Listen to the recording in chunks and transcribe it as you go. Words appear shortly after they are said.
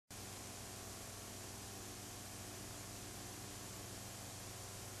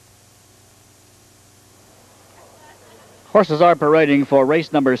Horses are parading for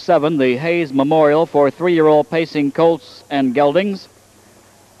race number 7, the Hayes Memorial for 3-year-old pacing colts and geldings.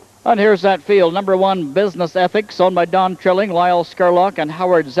 And here's that field. Number 1, Business Ethics, owned by Don Trilling, Lyle Scurlock, and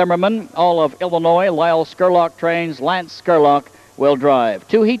Howard Zimmerman, all of Illinois. Lyle Scurlock trains, Lance Scurlock will drive.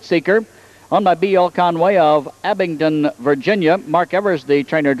 2, Heat Seeker, owned by B.L. Conway of Abingdon, Virginia. Mark Evers, the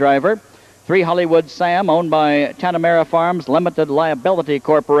trainer-driver. 3, Hollywood Sam, owned by Tanamera Farms Limited Liability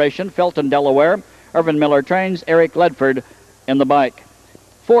Corporation, Felton, Delaware. Irvin Miller trains, Eric Ledford in the bike.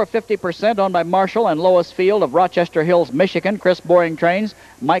 4, 50%, owned by Marshall and Lois Field of Rochester Hills, Michigan. Chris Boring trains.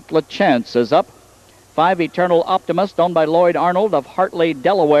 Mike LaChance is up. 5, Eternal Optimist, owned by Lloyd Arnold of Hartley,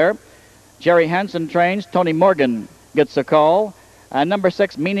 Delaware. Jerry Hansen trains. Tony Morgan gets a call. And number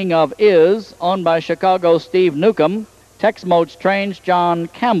 6, Meaning of Is, owned by Chicago Steve Newcomb. Tex Moats trains. John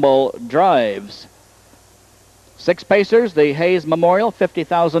Campbell drives. 6 pacers, the Hayes Memorial,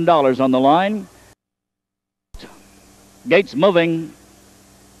 $50,000 on the line. Gates moving.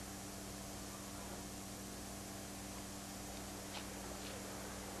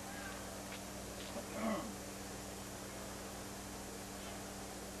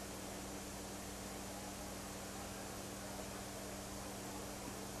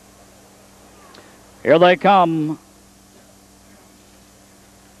 Here they come.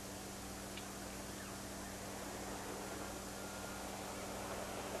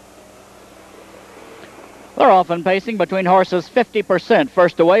 They're often pacing between horses 50%.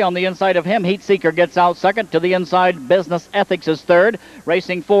 First away on the inside of him, Heat Seeker gets out second. To the inside, Business Ethics is third.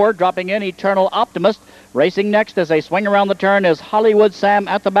 Racing 4, dropping in, Eternal Optimist. Racing next as they swing around the turn is Hollywood Sam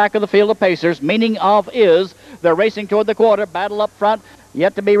at the back of the field of pacers. Meaning of Is. They're racing toward the quarter. Battle up front.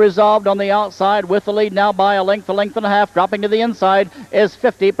 Yet to be resolved on the outside with the lead now by a length and a half. Dropping to the inside is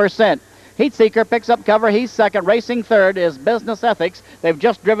 50%. Heat Seeker picks up cover. He's second. Racing third is Business Ethics. They've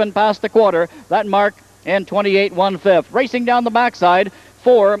just driven past the quarter. That mark in 28 1/5. Racing down the backside,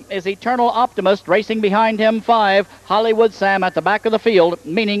 4 is Eternal Optimist. Racing behind him, 5, Hollywood Sam at the back of the field,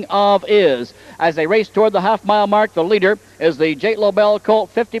 Meaning of Is. As they race toward the half-mile mark, the leader is the J. Lobel Colt,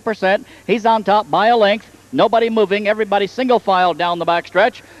 50%. He's on top by a length. Nobody moving, everybody single file down the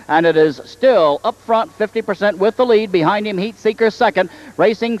backstretch, and it is still up front, 50% with the lead. Behind him, Heat Seeker second.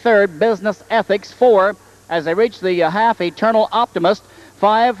 Racing third, Business Ethics, 4. As they reach the half, Eternal Optimist.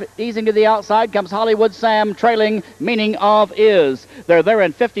 5, easing to the outside, comes Hollywood Sam, trailing Meaning of Is. They're there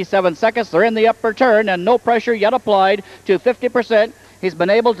in 57 seconds. They're in the upper turn, and no pressure yet applied to 50%. He's been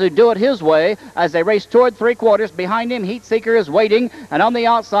able to do it his way as they race toward 3/4. Behind him, Heat Seeker is waiting, and on the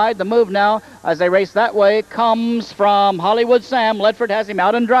outside, the move now as they race that way comes from Hollywood Sam. Ledford has him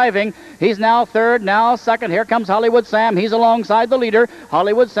out and driving. He's now third, now second. Here comes Hollywood Sam. He's alongside the leader.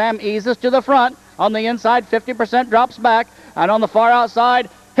 Hollywood Sam eases to the front. On the inside, 50% drops back. And on the far outside,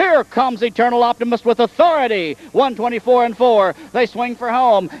 here comes Eternal Optimist with authority. 124 4. They swing for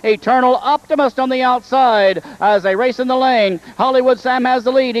home. Eternal Optimist on the outside as they race in the lane. Hollywood Sam has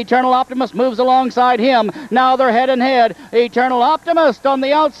the lead. Eternal Optimist moves alongside him. Now they're head and head. Eternal Optimist on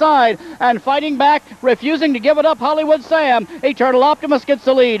the outside and fighting back, refusing to give it up. Hollywood Sam. Eternal Optimist gets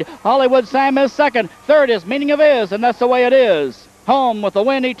the lead. Hollywood Sam is second. Third is Meaning of Is, and that's the way it is. Home with the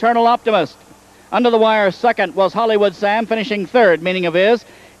win, Eternal Optimist. Under the wire, second was Hollywood Sam, finishing third, Meaning of Is.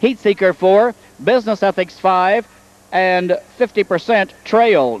 Heat Seeker 4, Business Ethics 5, and 50%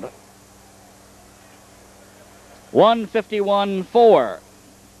 trailed. 151-4,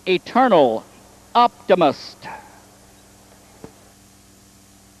 Eternal Optimist.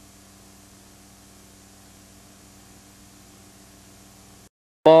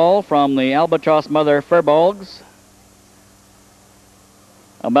 Ball from the Albatross Mother Furbolgs.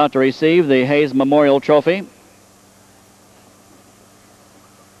 About to receive the Hayes Memorial Trophy.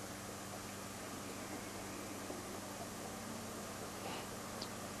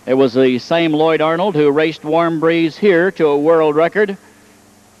 It was the same Lloyd Arnold who raced Warm Breeze here to a world record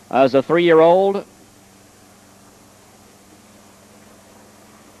as a 3-year-old.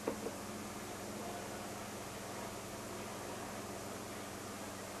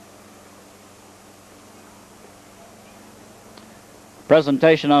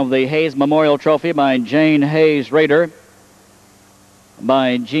 Presentation of the Hayes Memorial Trophy by Jane Hayes Rader,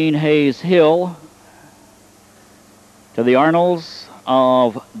 by Gene Hayes Hill, to the Arnolds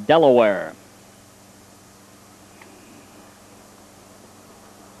of Delaware.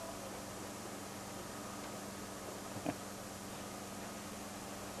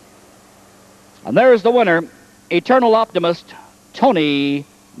 And there's the winner, Eternal Optimist, Tony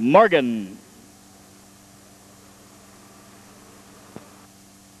Morgan.